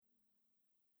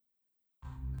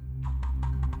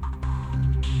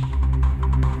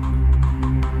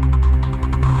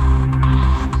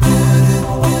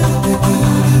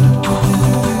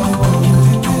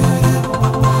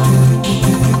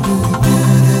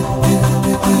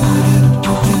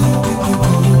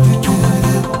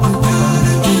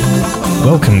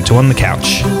Welcome to On the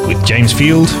Couch with James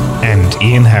Field and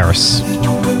Ian Harris.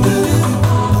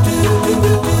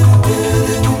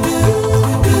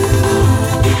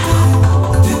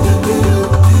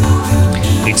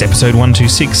 It's episode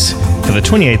 126 for the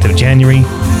 28th of January,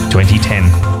 2010.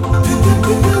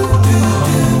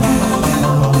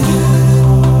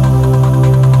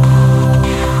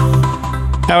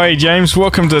 How are you, James?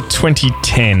 Welcome to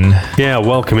 2010. Yeah,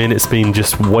 welcome in. It's been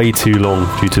just way too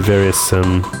long due to various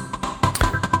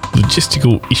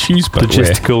logistical issues, but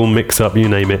logistical mix-up, you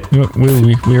name it.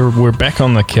 We're back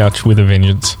on the couch with a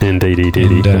vengeance. Indeed.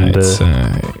 It's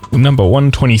number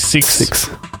 126.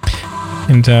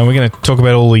 And we're going to talk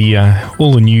about all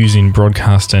the news in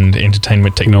broadcast and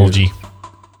entertainment technology.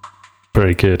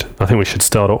 Very good. I think we should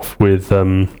start off with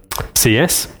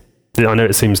CES. I know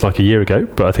it seems like a year ago,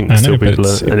 but I think still people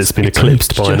are, and it's been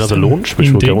eclipsed by another launch, which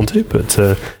we'll get onto. But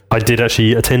I did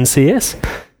actually attend CES.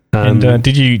 And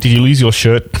did you lose your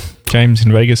shirt, James,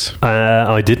 in Vegas?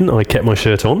 I didn't. I kept my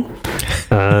shirt on.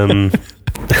 I'm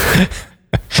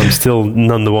still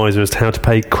none the wiser as to how to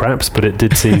pay craps, but it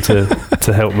did seem to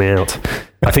help me out.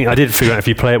 I think I did figure out if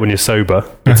you play it when you're sober,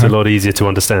 it's a lot easier to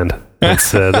understand.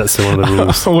 That's one of the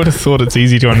rules. I would have thought it's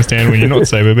easy to understand when you're not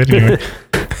sober, but anyway.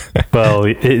 Well,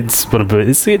 it's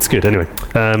good anyway.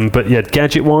 But yeah,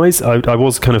 gadget-wise, I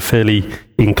was kind of fairly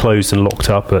enclosed and locked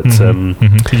up. But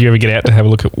Did you ever get out to have a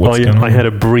look at what's going on? I had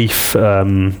a brief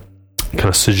kind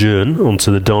of sojourn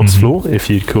onto the dance floor, if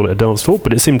you'd call it a dance floor.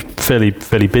 But it seemed fairly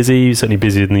busy, certainly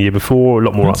busier than the year before. A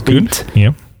lot more upbeat. Good.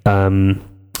 Yeah.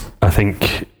 I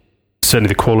think certainly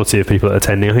the quality of people that are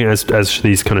attending. I think as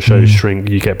these kind of shows shrink,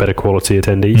 you get better quality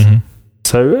attendees.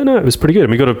 So no, it was pretty good.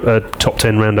 And we got a top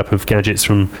 10 roundup of gadgets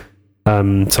from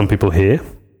some people here,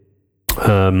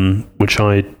 which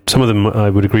some of them I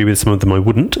would agree with, some of them I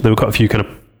wouldn't. There were quite a few kind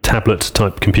of tablet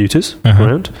type computers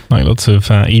around, like lots of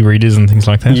e-readers and things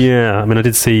like that. Yeah, I mean I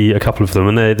did see a couple of them,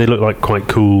 and they look like quite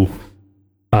cool.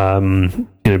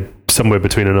 Somewhere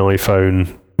between an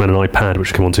iPhone and an iPad,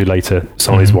 which we'll come on to later,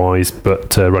 size-wise,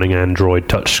 but running Android,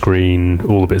 touchscreen,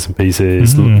 all the bits and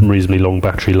pieces, reasonably long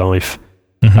battery life.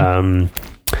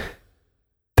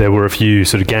 There were a few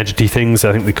sort of gadgety things.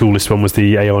 I think the coolest one was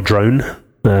the AR drone,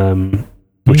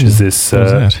 which is this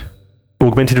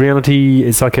augmented reality.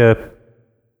 It's like a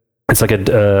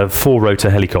 4-rotor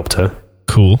helicopter.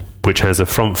 Cool. Which has a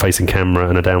front-facing camera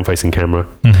and a down-facing camera,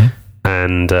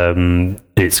 and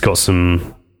it's got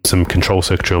some control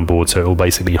circuitry on board, so it will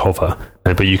basically hover.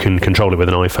 But you can control it with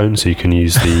an iPhone, so you can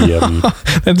use the...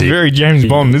 That's very James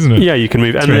Bond, isn't it? Yeah, you can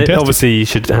move. And obviously, you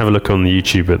should have a look on the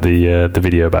YouTube at the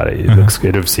video about it.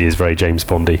 It obviously is very James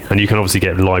Bondy. And you can obviously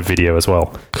get live video as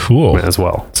well. Cool. As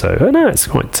well. So, no, it's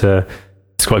quite cool.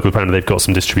 Apparently, they've got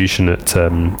some distribution at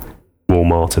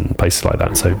Walmart and places like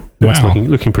that. So, it's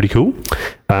looking pretty cool.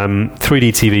 3D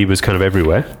TV was kind of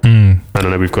everywhere. And I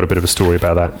know we've got a bit of a story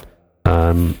about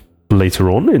that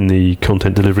later on in the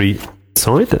content delivery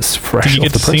side. That's fresh. Did you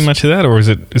get to see much of that, or is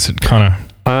it kind of?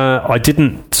 I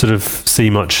didn't sort of see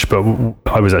much, but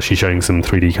I was actually showing some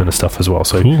 3D kind of stuff as well.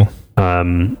 So cool.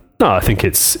 No, I think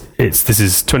this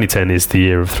is 2010 is the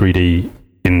year of 3D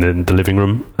in the living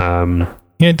room.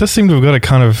 Yeah, it does seem to have got a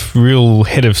kind of real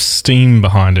head of steam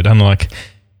behind it. Unlike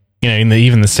in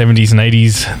even the 70s and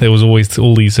 80s, there was always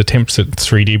all these attempts at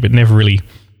 3D, but never really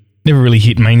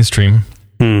hit mainstream.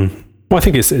 Well, I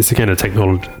think it's again a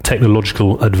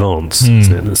technological advance,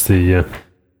 isn't it?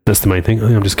 That's the main thing. I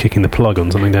think I'm just kicking the plug on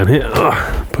something down here.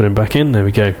 Put him back in. There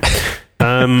we go.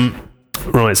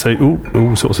 Right, so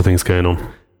all sorts of things going on.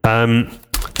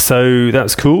 So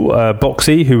that's cool.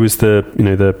 Boxy, who was the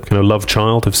kind of love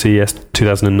child of CES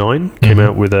 2009, came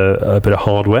out with a bit of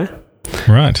hardware.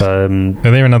 Right. Are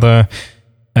there another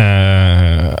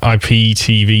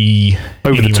IPTV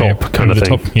over the top kind of thing?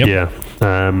 Top, yep. Yeah.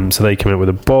 So they came out with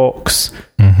a box.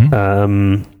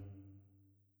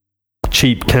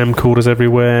 Cheap camcorders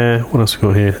everywhere. What else we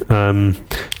got here?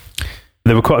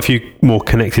 There were quite a few more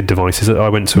connected devices. I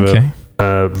went to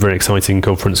a very exciting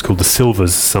conference called the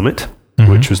Silvers Summit,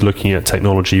 which was looking at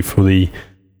technology for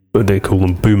what they call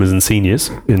them boomers and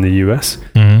seniors in the US.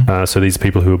 So these are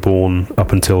people who were born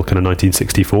up until kind of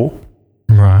 1964.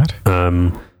 Right.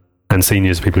 And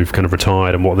seniors are people who've kind of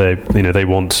retired, and what they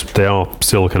want, they are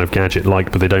still kind of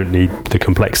gadget-like, but they don't need the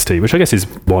complexity, which I guess is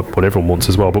what everyone wants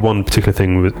as well. But one particular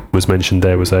thing was mentioned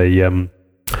there was a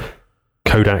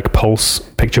Kodak Pulse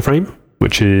picture frame,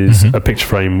 which is a picture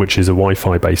frame which is a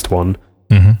Wi-Fi based one,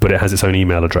 but it has its own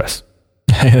email address.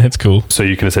 That's cool. So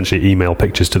you can essentially email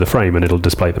pictures to the frame and it'll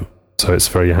display them. So it's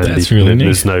very handy. That's really neat.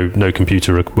 There's no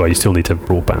computer. Well, you still need to have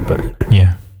broadband, but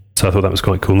yeah. So I thought that was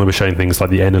quite cool. And they were showing things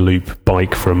like the Eneloop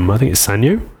bike from, I think it's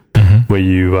Sanyo, where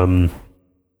you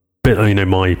bit,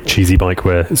 my cheesy bike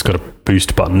where it's got a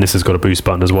boost button. This has got a boost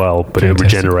button as well, but Fantastic. It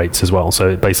regenerates as well.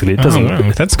 So basically, it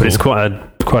doesn't. That's cool. It's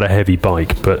quite a heavy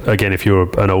bike. But again, if you're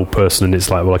an old person and it's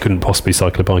like, well, I couldn't possibly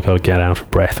cycle a bike, I'd get out of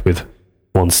breath with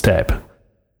one step.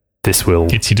 This will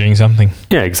gets you doing something.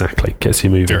 Yeah, exactly. Gets you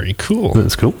moving. Very cool.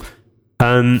 That's cool.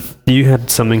 You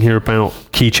had something here about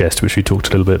Keychest, which we talked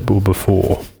a little bit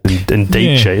before. And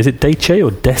Deiche. Is it Deiche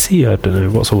or Deci? I don't know.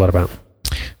 What's all that about?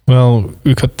 Well,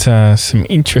 we've got some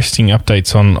interesting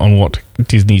updates on what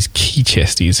Disney's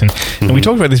Keychest is. And we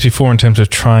talked about this before in terms of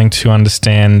trying to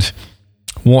understand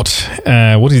what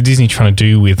is Disney trying to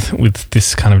do with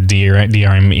this kind of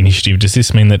DRM initiative. Does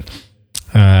this mean that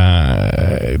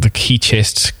the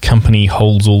Keychest company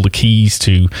holds all the keys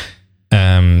to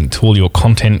all your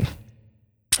content?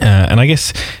 And I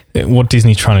guess what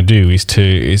Disney's trying to do is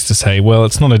to say, well,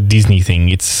 it's not a Disney thing.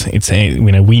 It's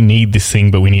we need this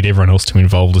thing, but we need everyone else to be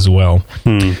involved as well.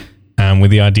 With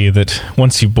the idea that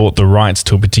once you've bought the rights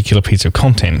to a particular piece of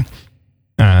content,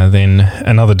 then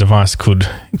another device could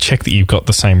check that you've got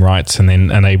the same rights and then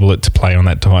enable it to play on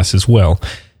that device as well.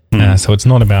 So it's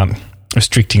not about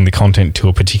restricting the content to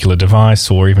a particular device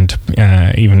or even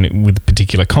with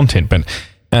particular content, but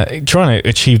trying to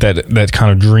achieve that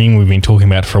kind of dream we've been talking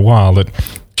about for a while. That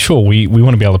sure, we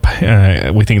want to be able to pay,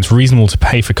 we think it's reasonable to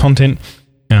pay for content,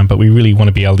 but we really want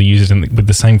to be able to use it with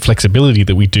the same flexibility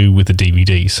that we do with the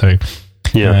DVD. So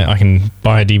I can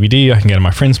buy a DVD, I can go to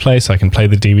my friend's place, I can play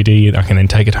the DVD, I can then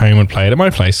take it home and play it at my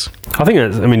place. I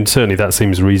think certainly that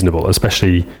seems reasonable,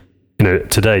 especially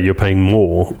today you're paying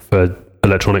more for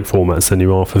electronic formats than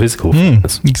you are for physical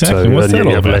formats. Exactly. So What's that you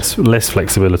all have about? less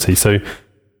flexibility. So,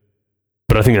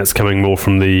 but I think that's coming more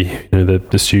from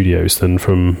the studios than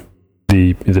from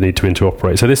the need to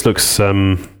interoperate. So this looks.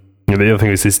 The other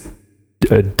thing is this.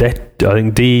 I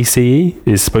think DCE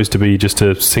is supposed to be just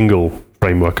a single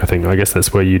framework. I guess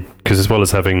that's where because as well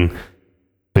as having.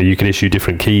 You can issue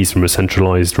different keys from a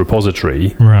centralized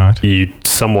repository. Right.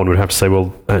 Someone would have to say,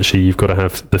 well, actually, you've got to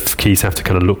have the keys have to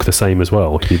kind of look the same as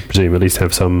well. You presume at least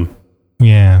have some.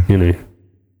 Yeah.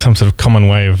 Some sort of common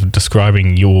way of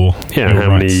describing your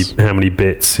rights. How many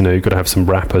bits? You've got to have some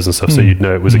wrappers and stuff, so you'd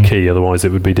know it was a key. Otherwise,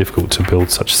 it would be difficult to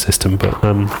build such a system. But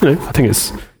I think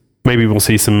it's maybe we'll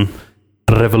see some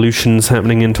revolutions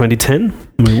happening in 2010.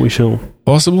 We shall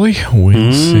possibly.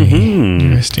 We'll see.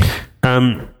 Interesting.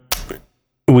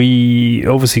 We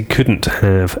obviously couldn't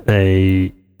have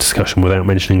a discussion without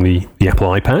mentioning the Apple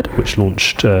iPad, which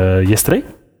launched yesterday.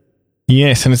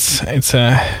 Yes, and it's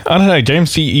I don't know,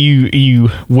 James. Are you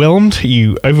whelmed? Are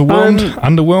you overwhelmed?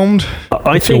 Underwhelmed?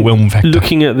 I think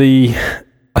looking at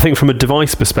I think from a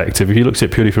device perspective, if you looked at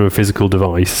it purely from a physical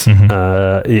device,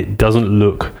 it doesn't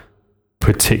look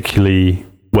particularly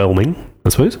whelming, I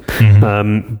suppose.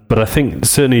 But I think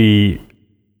certainly.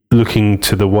 Looking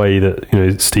to the way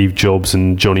that Steve Jobs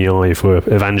and Johnny Ive were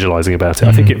evangelizing about it,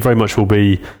 I think it very much will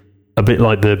be a bit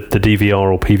like the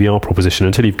DVR or PVR proposition.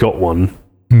 Until you've got one,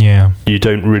 you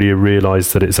don't really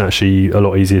realize that it's actually a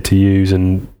lot easier to use.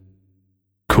 And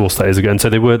of course, that is again. So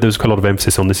there was quite a lot of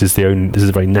emphasis on this is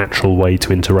a very natural way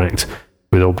to interact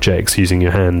with objects using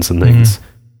your hands and things.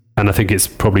 And I think it's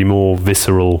probably more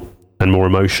visceral and more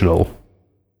emotional.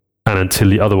 And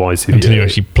until you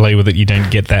actually play with it, you don't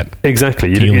get that.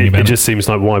 Exactly. It just seems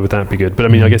like, why would that be good?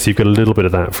 But I guess you've got a little bit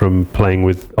of that from playing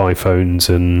with iPhones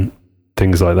and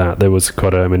things like that. There was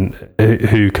quite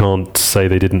who can't say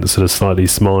they didn't sort of slightly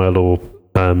smile or,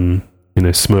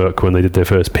 smirk when they did their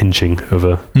first pinching of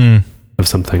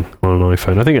something on an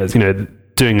iPhone. I think it's,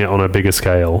 doing it on a bigger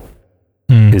scale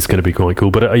is going to be quite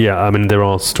cool. But there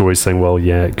are stories saying, well,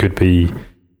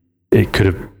 it could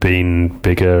have been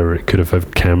bigger. It could have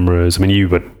had cameras. You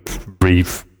were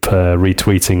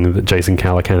retweeting Jason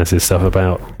Calacanis' stuff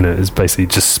about, it's basically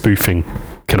just spoofing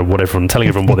kind of telling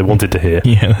everyone what they wanted to hear.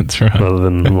 Yeah, that's right. Rather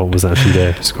than what was actually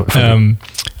there. It's quite funny.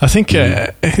 I think,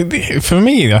 for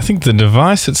me, I think the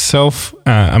device itself,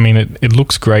 it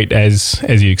looks great as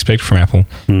you expect from Apple.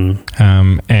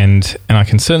 And I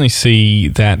can certainly see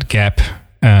that gap.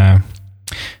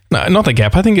 No, not the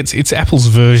gap. I think it's Apple's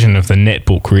version of the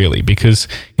netbook, really, because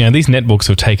these netbooks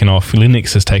have taken off.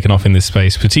 Linux has taken off in this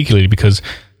space, particularly because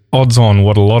odds on,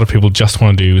 what a lot of people just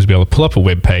want to do is be able to pull up a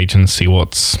web page and see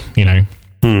what's in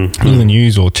the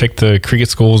news, or check the cricket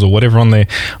scores or whatever on the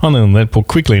netbook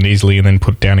quickly and easily, and then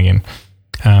put it down again.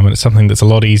 And it's something that's a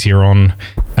lot easier on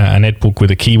a netbook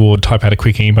with a keyboard, type out a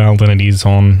quick email, than it is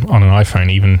on an iPhone,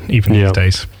 even these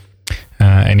days.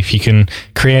 And if you can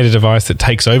create a device that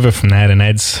takes over from that and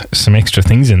adds some extra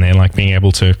things in there, like being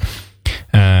able to,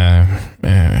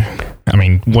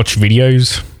 watch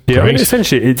videos. Yeah,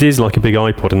 essentially it is like a big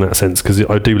iPod in that sense, because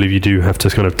I do believe you do have to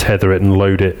kind of tether it and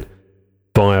load it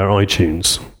via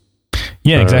iTunes.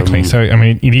 Yeah, exactly. So, I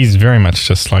mean, it is very much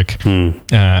just like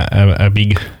a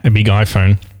big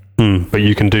iPhone. But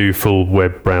you can do full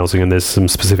web browsing, and there's some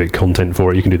specific content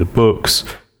for it. You can do the books.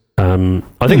 I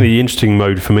think the interesting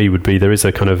mode for me would be there is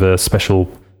a kind of a not special,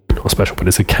 but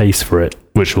it's a case for it,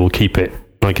 which will keep it,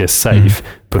 I guess, safe.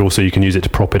 But also you can use it to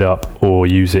prop it up or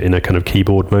use it in a kind of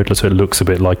keyboard mode, so it looks a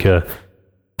bit like a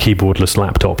keyboardless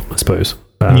laptop, I suppose.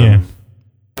 But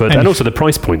and also the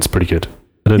price point's pretty good.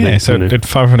 So at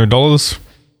 $500,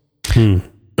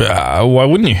 why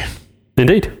wouldn't you?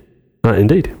 Indeed.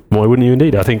 Why wouldn't you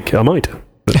indeed? I think I might.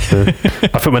 But,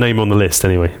 I put my name on the list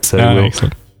anyway, so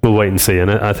we'll wait and see.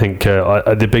 And I think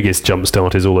the biggest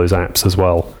jumpstart is all those apps as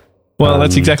well. Well,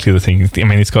 that's exactly the thing. I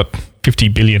mean, it's got 50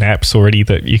 billion apps already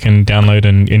that you can download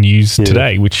and use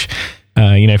today, which,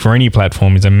 for any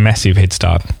platform is a massive head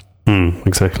start.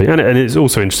 Exactly. And it's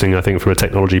also interesting, I think, from a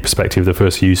technology perspective, the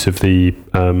first use of the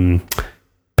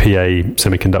PA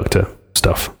semiconductor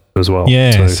stuff as well.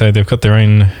 Yeah, so they've got their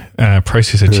own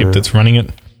processor chip that's running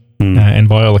it. And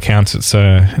by all accounts, it's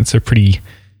a pretty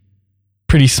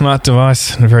smart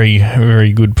device and very,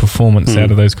 very good performance out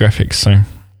of those graphics. So,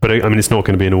 but I mean, it's not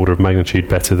going to be an order of magnitude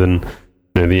better than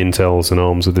the Intels and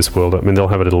ARMs of this world. I mean, they'll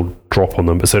have a little drop on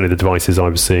them, but certainly the devices I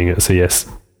was seeing at CES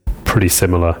pretty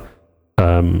similar.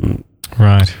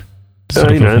 Right.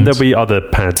 And there'll be other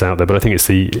pads out there, but I think it's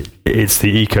the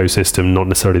ecosystem, not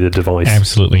necessarily the device.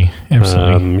 Absolutely.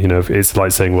 It's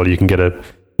like saying, well, you can get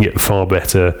far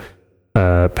better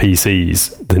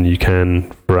PCs than you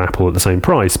can for Apple at the same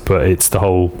price, but it's the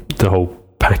whole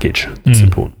package that's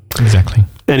important. Exactly.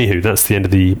 Anywho, that's the end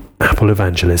of the Apple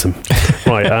evangelism.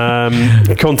 Right,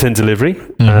 content delivery.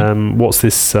 What's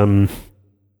this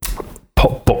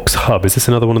Popbox Hub? Is this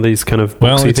another one of these kind of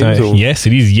boxy things? Yes,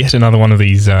 it is yet another one of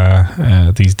these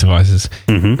devices.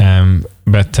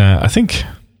 But I think,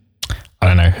 I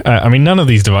don't know. I mean, none of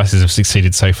these devices have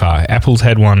succeeded so far. Apple's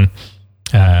had one.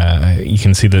 You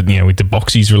can see that, with the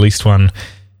Boxy's released one.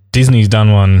 Disney's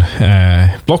done one.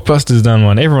 Blockbuster's done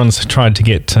one. Everyone's tried to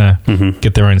get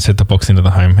their own set-top box into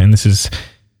the home, and this is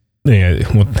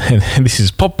this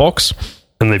is Popbox,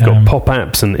 and they've got pop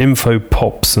apps and info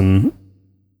pops and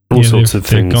all sorts of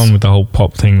things. They've gone with the whole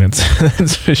pop thing.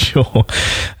 That's for sure.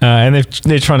 And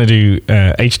they're trying to do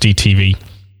HD TV.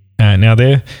 Now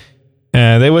they're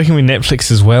working with Netflix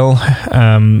as well.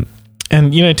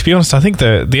 And to be honest, I think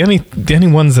the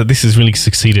only ones that this has really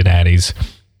succeeded at is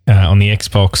on the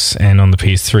Xbox and on the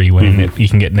PS3, where you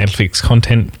can get Netflix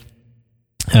content,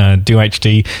 do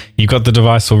HD. You've got the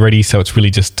device already, so it's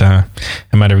really just a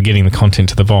matter of getting the content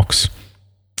to the box.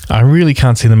 I really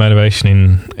can't see the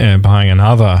motivation in buying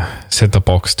another set-top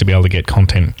box to be able to get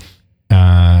content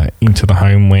into the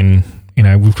home when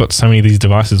we've got so many of these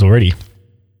devices already.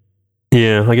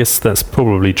 Yeah, I guess that's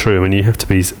probably true. I mean, you have to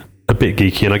be a bit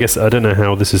geeky, and I guess I don't know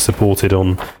how this is supported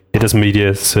on. It does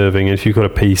media serving, and if you've got a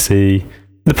PC,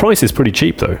 the price is pretty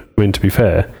cheap, though. I mean, to be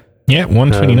fair, yeah,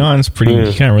 $129 is pretty.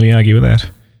 You can't really argue with that.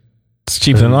 It's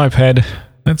cheaper than an iPad,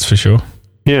 that's for sure.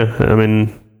 Yeah, I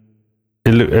mean,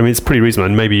 it's pretty reasonable,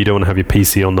 and maybe you don't want to have your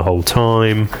PC on the whole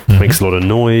time. Makes a lot of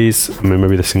noise. I mean,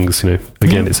 maybe this thing's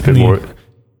again, it's a bit more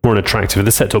unattractive. And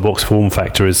the set-top box form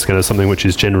factor is kind of something which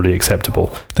is generally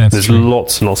acceptable. There's true.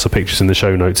 Lots and lots of pictures in the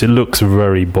show notes. It looks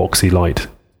very boxy light, to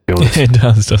be honest. It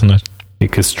does, doesn't it?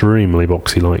 Extremely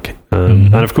boxy-like.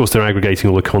 And of course, they're aggregating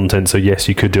all the content, so yes,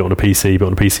 you could do it on a PC, but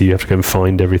on a PC you have to go and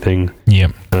find everything.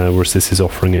 Yep. Whereas this is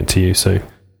offering it to you. So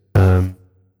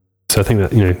I think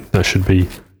that, that should be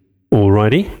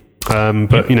alrighty.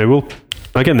 But,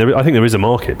 I think there is a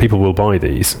market. People will buy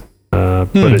these. But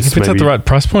if it's at the right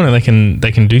price point, and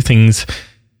they can do things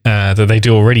that they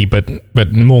do already,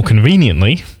 but more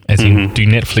conveniently, as in do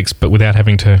Netflix, but without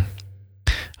having to.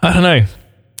 I don't know.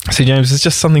 See, James, there's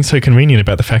just something so convenient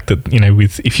about the fact that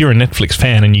if you're a Netflix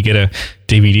fan and you get a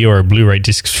DVD or a Blu-ray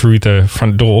disc through the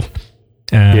front door,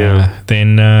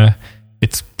 then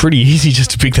it's pretty easy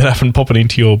just to pick that up and pop it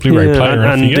into your Blu-ray player.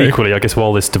 And equally, I guess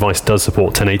while this device does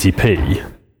support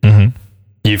 1080p.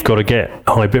 You've got to get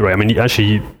high bitrate. I mean,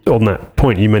 actually, on that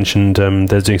point, you mentioned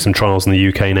there's doing some trials in the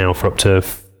UK now for up to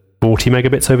 40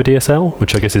 megabits over DSL,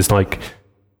 which I guess is like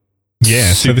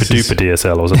super duper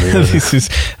DSL or something. This is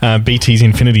BT's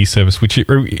Infinity service, which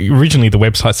originally the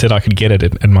website said I could get it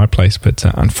at my place, but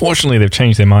unfortunately they've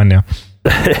changed their mind now.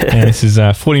 And this is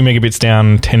 40 megabits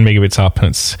down, 10 megabits up, and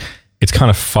it's kind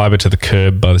of fiber to the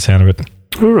curb by the sound of it.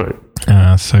 All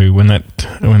right. So when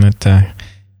that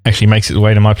actually makes its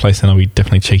way to my place, then I'll be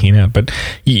definitely checking it out. But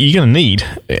you're going to need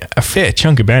a fair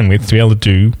chunk of bandwidth to be able to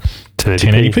do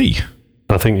 1080p.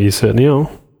 I think you certainly are.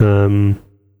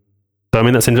 So, I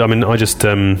mean, that's interesting. I mean, I just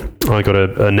I got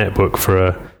a netbook for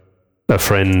a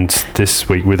friend this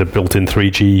week with a built-in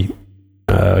 3G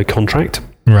contract.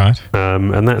 Right.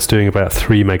 And that's doing about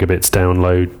 3 megabits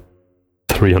download,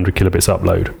 300 kilobits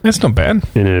upload. That's not bad.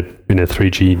 In a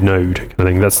 3G node kind of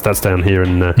thing. That's down here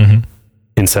in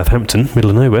Southampton, middle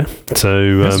of nowhere.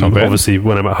 So obviously,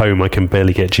 when I'm at home, I can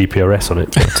barely get GPRS on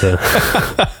it.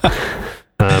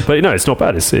 But no, it's not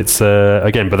bad. It's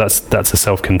again, but that's a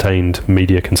self-contained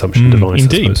media consumption device.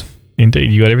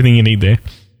 Indeed, you got everything you need there.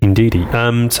 Indeedy.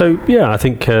 So yeah, I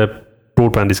think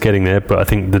broadband is getting there, but I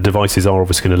think the devices are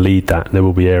obviously going to lead that. There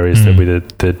will be areas that with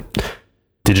the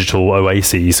digital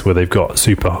oases where they've got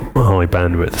super high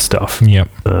bandwidth stuff. Yep.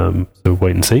 So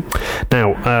wait and see.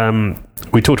 Now,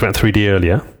 we talked about 3D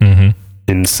earlier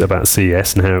about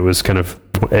CES and how it was kind of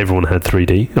everyone had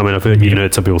 3D. I mean, I've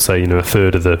heard some people say a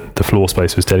third of the floor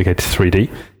space was dedicated to 3D.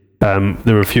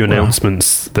 There were a few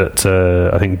announcements that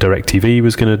I think DirecTV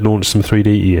was going to launch some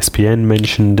 3D. ESPN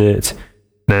mentioned it.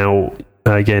 Now,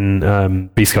 again,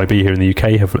 BSkyB here in the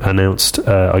UK have announced,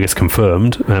 I guess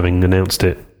confirmed, having announced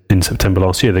it in September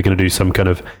last year, they're going to do some kind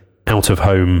of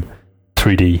out-of-home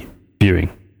 3D viewing.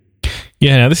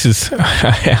 Yeah, now this is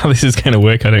how this is going to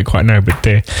work. I don't quite know, but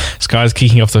Sky's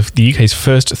kicking off the UK's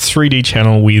first 3D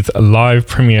channel with live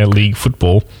Premier League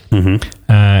football, and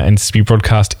it's to be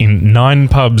broadcast in 9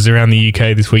 pubs around the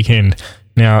UK this weekend.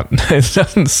 Now, it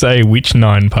doesn't say which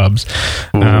 9 pubs,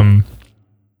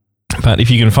 but if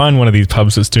you can find one of these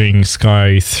pubs that's doing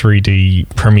Sky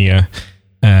 3D Premier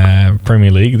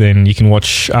League, then you can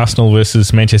watch Arsenal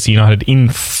versus Manchester United in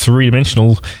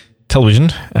 3-dimensional television.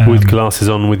 With glasses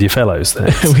on with your fellows there.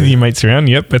 With your mates around,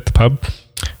 yep, at the pub.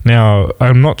 Now,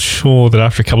 I'm not sure that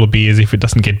after a couple of beers if it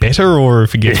doesn't get better or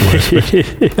if it gets worse.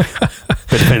 It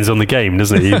depends on the game,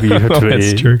 doesn't it? You have to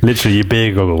that's true. Literally your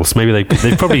beer goggles. Maybe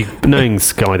they've probably, knowing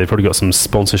Sky, they've probably got some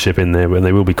sponsorship in there when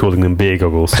they will be calling them beer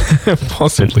goggles.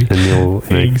 Possibly. And you'll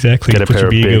exactly. get a pair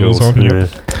of beer goggles on.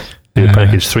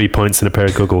 Package 3 pints and a pair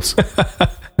of goggles.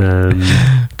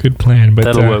 Good plan, but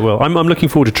that'll work well. I'm looking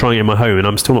forward to trying it in my home, and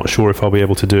I'm still not sure if I'll be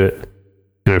able to do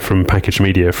it. From packaged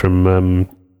media. From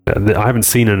I haven't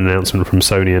seen an announcement from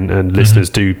Sony, and listeners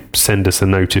do send us a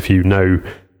note if you know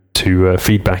to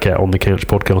feedback at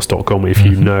OnTheCouchPodcast.com if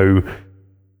you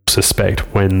suspect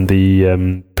when the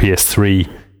PS3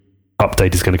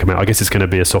 update is going to come out. I guess it's going to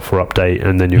be a software update,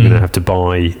 and then you're going to have to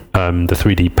buy the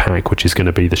 3D pack, which is going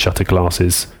to be the shutter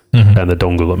glasses and the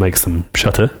dongle that makes them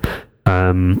shutter.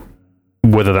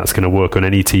 Whether that's going to work on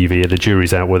any TV, the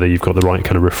jury's out whether you've got the right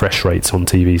kind of refresh rates on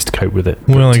TVs to cope with it.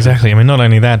 Well, exactly. I mean, not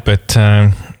only that, but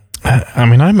I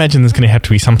imagine there's going to have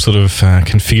to be some sort of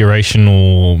configuration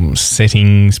or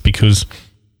settings, because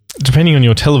depending on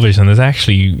your television, there's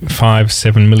actually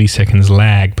 5-7 milliseconds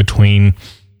lag between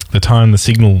the time the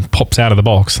signal pops out of the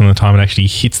box and the time it actually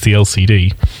hits the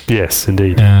LCD. Yes,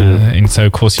 indeed. And so,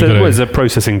 of course, there's a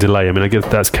processing delay. I mean, I guess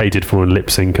that's catered for in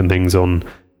lip sync and things on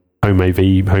home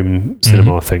AV, home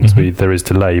cinema things. There is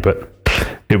delay, but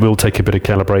it will take a bit of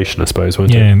calibration, I suppose,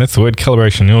 won't it? Yeah, that's the word,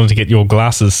 calibration, in order to get your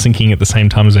glasses syncing at the same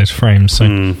time as those frames.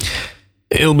 So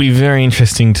it'll be very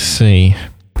interesting to see.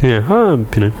 Yeah,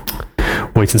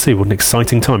 wait and see. What an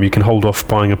exciting time. You can hold off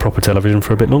buying a proper television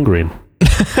for a bit longer, Ian.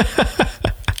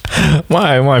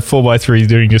 My 4x3 is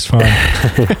doing just fine.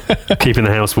 Keeping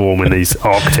the house warm in these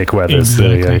Arctic weathers.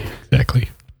 Exactly.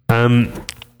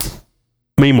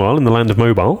 Meanwhile, in the land of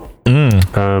mobile,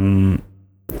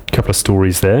 couple of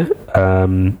stories there.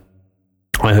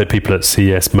 I heard people at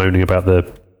CES moaning about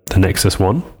the Nexus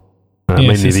One.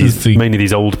 Mainly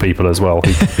these old people as well.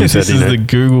 Who this said, is the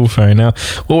Google phone. Now,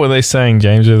 what were they saying,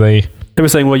 James? They were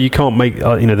saying, well, you can't make,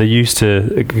 they're used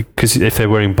to, because if they're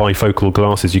wearing bifocal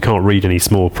glasses, you can't read any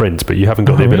small print, but you haven't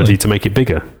got the ability to make it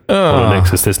bigger on a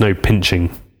Nexus. There's no pinching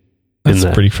in there.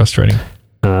 That's pretty frustrating.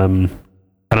 And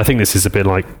I think this is a bit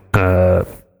like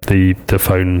the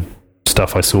phone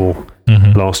stuff I saw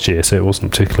last year, so it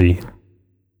wasn't particularly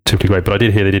great. But I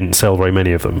did hear they didn't sell very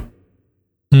many of them.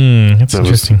 That's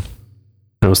interesting.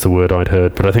 That was the word I'd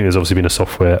heard. But I think there's obviously been a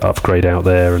software upgrade out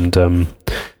there, and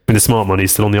the smart money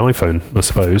is still on the iPhone, I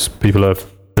suppose.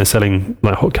 They're selling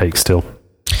like hotcakes still.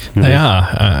 They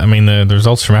are. I mean, the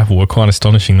results from Apple were quite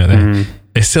astonishing. That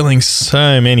they're selling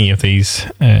so many of these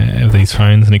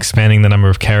phones and expanding the number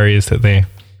of carriers that they're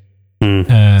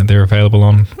available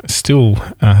on. Still,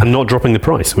 and not dropping the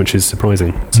price, which is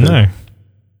surprising. No.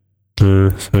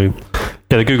 The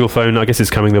Google phone, I guess it's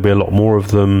coming. There'll be a lot more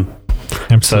of them.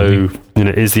 Absolutely. So,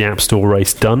 is the App Store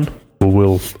race done, or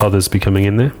will others be coming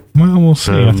in there? Well, we'll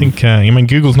see. I think,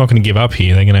 Google's not going to give up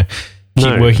here. They're going to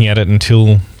keep working at it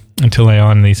until they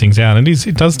iron these things out. And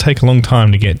it does take a long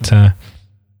time to get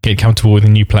get comfortable with a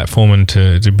new platform and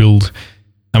to build.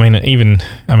 I've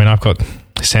got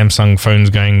Samsung phones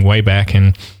going way back,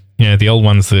 and the old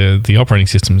ones, the operating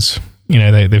systems,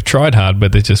 they've tried hard,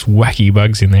 but there's just wacky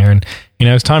bugs in there. And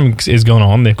as time has gone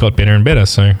on, they've got better and better.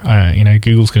 So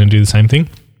Google's going to do the same thing.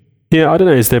 Yeah, I don't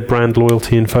know. Is there brand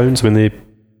loyalty in phones when they?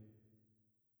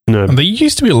 No, there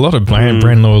used to be a lot of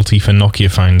brand loyalty for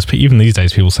Nokia phones, but even these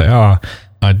days, people say, I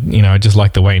just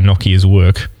like the way Nokia's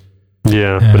work.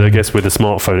 Yeah, but I guess with a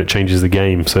smartphone, it changes the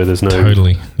game. So there's no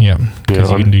totally,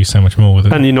 because you can do so much more with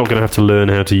it, and you're not going to have to learn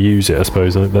how to use it. I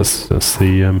suppose that's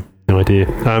the idea.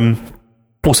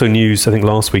 Also, news. I think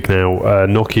last week now,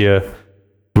 Nokia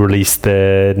released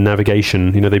their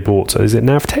navigation. They bought. Is it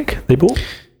Navtech? They bought.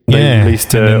 They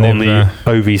released on the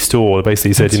OV store. They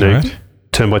basically said, right.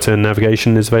 turn-by-turn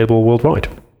navigation is available worldwide,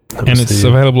 and it's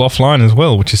available offline as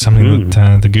well, which is something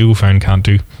that the Google phone can't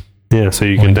do. Yeah, so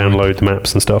you can download the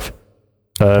maps and stuff.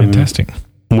 Fantastic.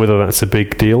 Whether that's a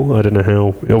big deal, I don't know how.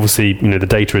 Obviously, the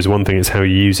data is one thing; it's how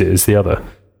you use it is the other.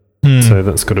 So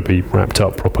that's got to be wrapped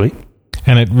up properly.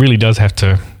 And it really does have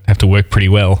to work pretty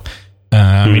well.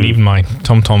 Even my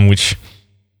TomTom, which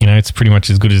it's pretty much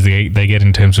as good as they get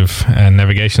in terms of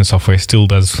navigation software, still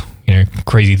does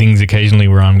crazy things occasionally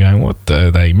where I'm going, what do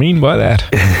they mean by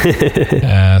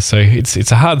that? So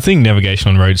it's a hard thing, navigation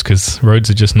on roads, because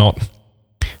roads are just not.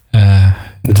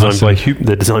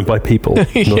 They're designed by people,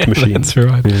 not machines. That's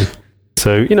right. Yeah.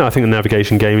 So I think the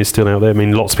navigation game is still out there. I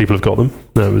mean, lots of people have got them.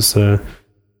 That was.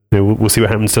 We'll see what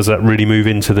happens. Does that really move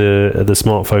into the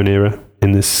smartphone era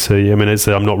in this?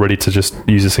 I'm not ready to just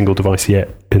use a single device yet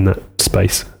in that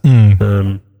space.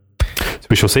 So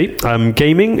we shall see.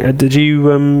 Gaming. Did you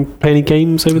play any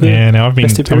games over there? Yeah, I've been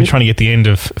trying to get the end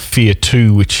of Fear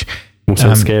 2, which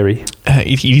sounds scary.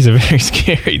 It is a very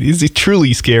scary. It is a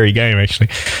truly scary game, actually.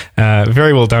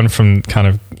 Very well done from kind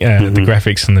of the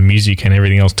graphics and the music and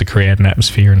everything else to create an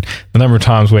atmosphere. And the number of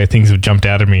times where things have jumped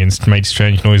out at me and made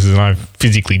strange noises, and I've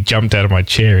physically jumped out of my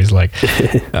chair is like,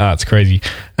 it's crazy.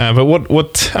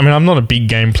 But I'm not a big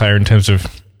game player in terms of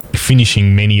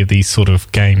finishing many of these sort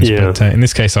of games. Yeah. But in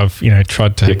this case, I've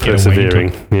tried to get away into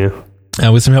it. Yeah.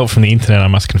 With some help from the internet, I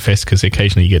must confess, because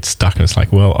occasionally you get stuck and it's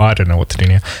like, well, I don't know what to do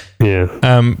now. Yeah.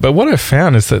 But what I've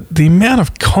found is that the amount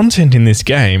of content in this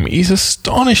game is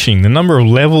astonishing. The number of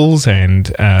levels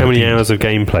and... how many hours of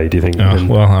gameplay do you think?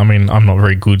 I'm not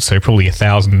very good, so probably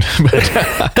 1,000.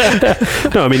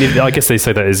 No, I guess they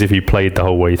say that as if you played the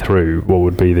whole way through. What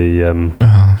would be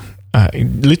the...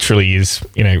 it literally is,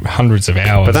 hundreds of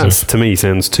hours. But that, to me,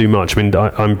 sounds too much.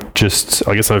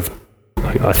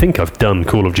 I think I've done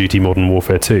Call of Duty Modern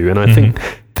Warfare 2, and I think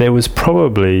there was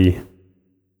probably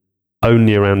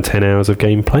only around 10 hours of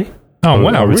gameplay. Oh,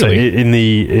 wow, really? In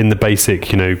the basic,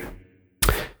 the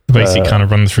basic kind of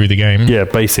run through the game. Yeah,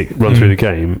 basic run through the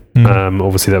game.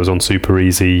 Obviously, that was on super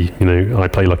easy. I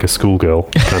play like a schoolgirl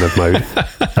kind of mode.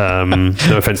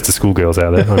 No offense to schoolgirls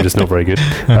out there. I'm just not very good.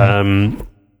 And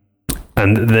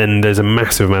then there's a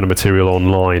massive amount of material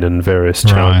online and various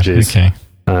challenges. Right,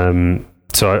 okay.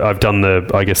 So I've done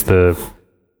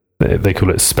they call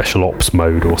it special ops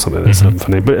mode or something. That's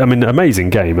funny, but amazing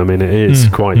game. It is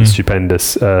quite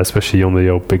stupendous, especially on the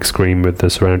old big screen with the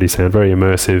surrounding sound. Very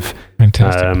immersive.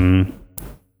 Fantastic.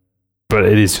 But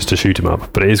it is just a shoot 'em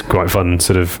up. But it is quite fun,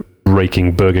 sort of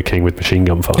raking Burger King with machine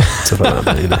gun fire, stuff like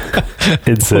that.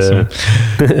 It's awesome.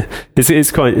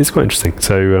 it's quite interesting.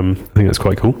 So I think that's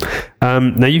quite cool.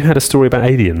 Now you had a story about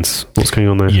aliens. What's going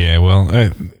on there? Yeah,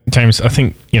 well, James, I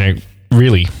think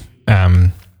really,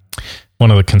 one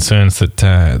of the concerns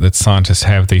that scientists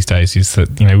have these days is that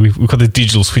we've got the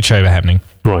digital switchover happening.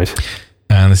 Right.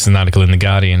 This is an article in The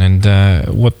Guardian, and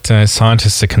what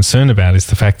scientists are concerned about is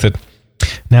the fact that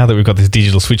now that we've got this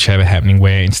digital switchover happening,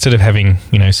 where instead of having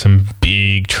some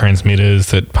big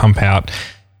transmitters that pump out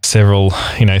several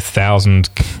 1,000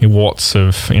 watts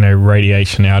of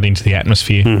radiation out into the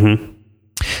atmosphere,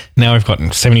 now we've got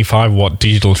 75 watt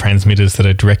digital transmitters that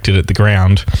are directed at the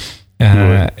ground.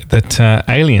 That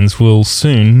aliens will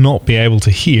soon not be able to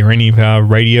hear any of our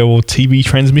radio or TV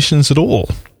transmissions at all.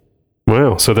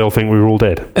 Wow, so they'll think we were all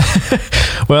dead.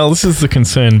 Well, this is the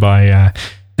concern by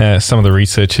some of the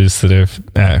researchers that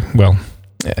have,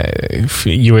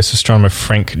 US astronomer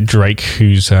Frank Drake,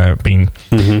 who's been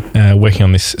working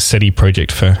on this SETI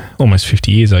project for almost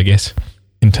 50 years, I guess,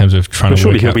 in terms of trying to work out...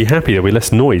 Surely he'll be happy there'll be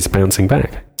less noise bouncing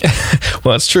back.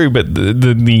 Well, that's true, but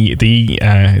the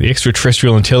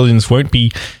extraterrestrial intelligence won't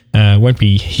be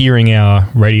hearing our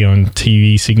radio and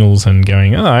TV signals and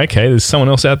going, oh, okay, there's someone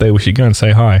else out there, we should go and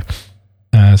say hi.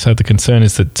 So the concern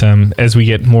is that as we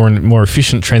get more and more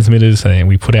efficient transmitters and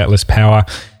we put out less power,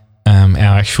 our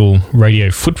actual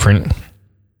radio footprint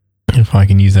if I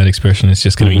can use that expression. It's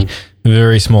just going to be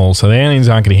very small. So the aliens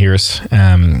aren't going to hear us.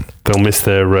 They'll miss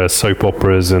their soap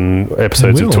operas and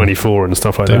episodes of 24 and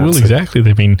stuff like that. They will, exactly.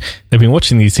 They've been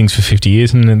watching these things for 50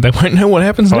 years and they won't know what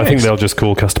happens next. I think they'll just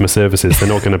call customer services. They're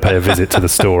not going to pay a visit to the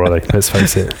store, are they? Let's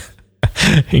face it.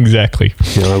 Exactly.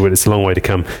 It's a long way to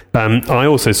come. I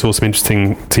also saw some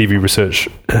interesting TV research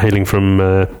hailing from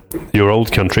your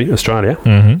old country, Australia,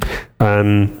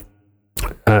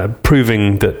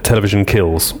 proving that television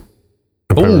kills.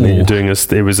 Apparently,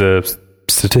 it was a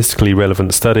statistically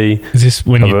relevant study. Is this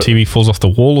when your TV falls off the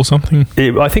wall or something?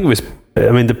 I think it was.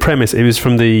 I mean, the premise. It was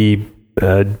from the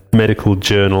medical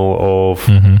journal of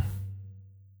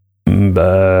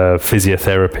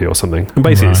physiotherapy or something. And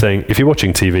basically, it's saying if you're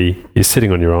watching TV, you're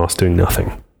sitting on your ass doing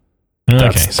nothing.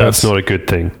 That's not a good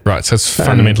thing. Right. So it's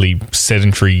fundamentally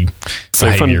sedentary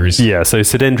behaviour. So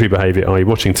sedentary behaviour, i.e.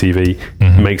 watching TV,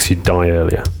 makes you die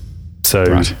earlier. So.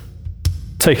 Right.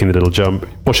 Taking the little jump,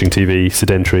 watching TV,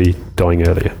 sedentary, dying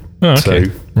earlier. Oh, okay.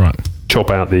 So, chop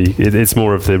out it's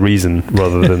more of the reason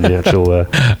rather than the actual.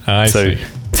 I see.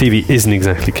 TV isn't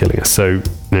exactly killing us. So,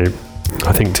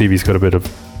 I think TV's got a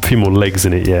few more legs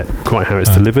in it yet. Quite how it's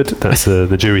delivered, that's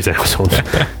the jury's out on.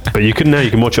 But you can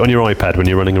watch it on your iPad when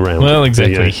you're running around. Well,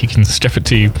 exactly. You can strap it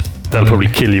to you. That'll probably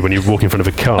kill you when you walk in front of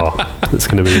a car. That's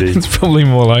going to be the. It's probably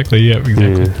more likely. Yeah,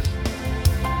 exactly. Yeah.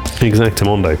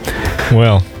 Exactamundo.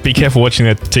 Well, be careful watching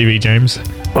that TV, James.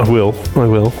 I will.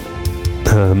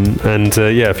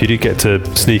 If you do get to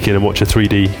sneak in and watch a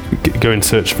 3D, go and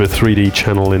search for a 3D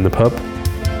channel in the pub.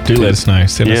 Do let us know.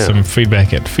 Send us some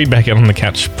feedback at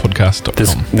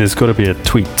OnTheCouchPodcast.com. There's got to be a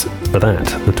tweet for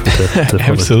that.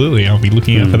 Absolutely. I'll be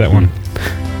looking out for that one.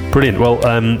 Brilliant. Well,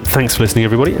 thanks for listening,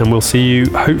 everybody, and we'll see you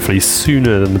hopefully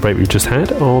sooner than the break we've just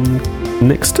had on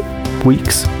next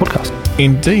week's podcast.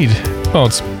 Indeed. Well,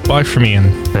 it's bye from Ian.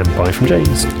 And bye from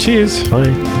James. Cheers.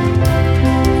 Bye.